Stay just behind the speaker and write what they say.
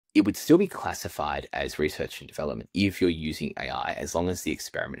it would still be classified as research and development if you're using AI, as long as the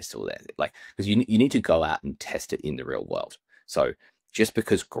experiment is still there. Like, because you need to go out and test it in the real world. So just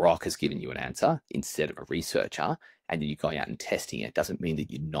because Grok has given you an answer instead of a researcher, and then you're going out and testing it, doesn't mean that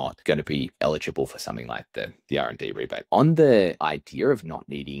you're not going to be eligible for something like the R&D rebate. On the idea of not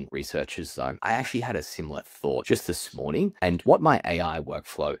needing researchers, though, I actually had a similar thought just this morning. And what my AI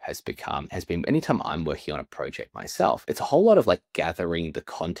workflow has been anytime I'm working on a project myself, it's a whole lot of like gathering the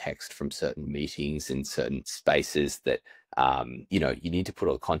context from certain meetings and certain spaces that you need to put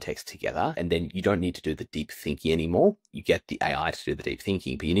all the context together, and then you don't need to do the deep thinking anymore. You get the AI to do the deep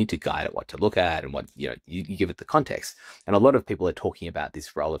thinking, but you need to guide it what to look at and what, you give it the context. And a lot of people are talking about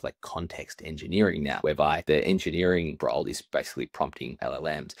this role of like context engineering now, whereby the engineering role is basically prompting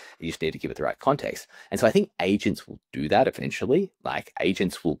LLMs. You just need to give it the right context. And so I think agents will do that eventually. Like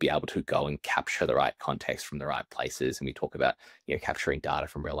agents will be able to go and capture the right context from the right places. And we talk about, capturing data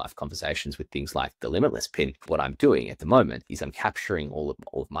from real life conversations with things like the limitless pin. What I'm doing at the moment is I'm capturing all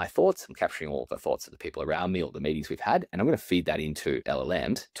of my thoughts. I'm capturing all of the thoughts of the people around me, all the meetings we've had, and I'm going to feed that into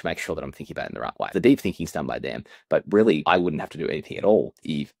LLMs to make sure that I'm thinking about it in the right way. The deep thinking is done by them, but really I wouldn't have to do anything at all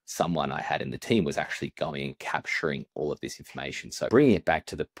if someone I had in the team was actually going and capturing all of this information. So bringing it back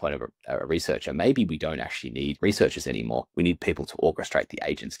to the point of a researcher, maybe we don't actually need researchers anymore. We need people to orchestrate the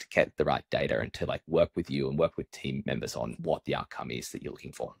agents to get the right data and to like work with you and work with team members on what the outcome is that you're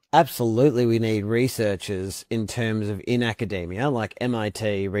looking for. Absolutely, we need researchers in terms of in academia, like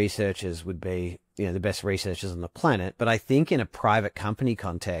MIT researchers would be the best researchers on the planet. But I think in a private company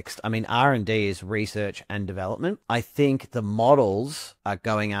context, I mean, R&D is research and development. I think the models are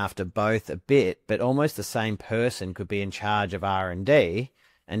going after both a bit, but almost the same person could be in charge of R&D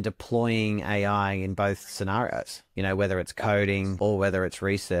and deploying AI in both scenarios, whether it's coding or whether it's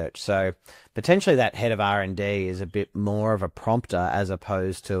research. So potentially that head of R&D is a bit more of a prompter as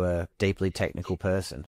opposed to a deeply technical person.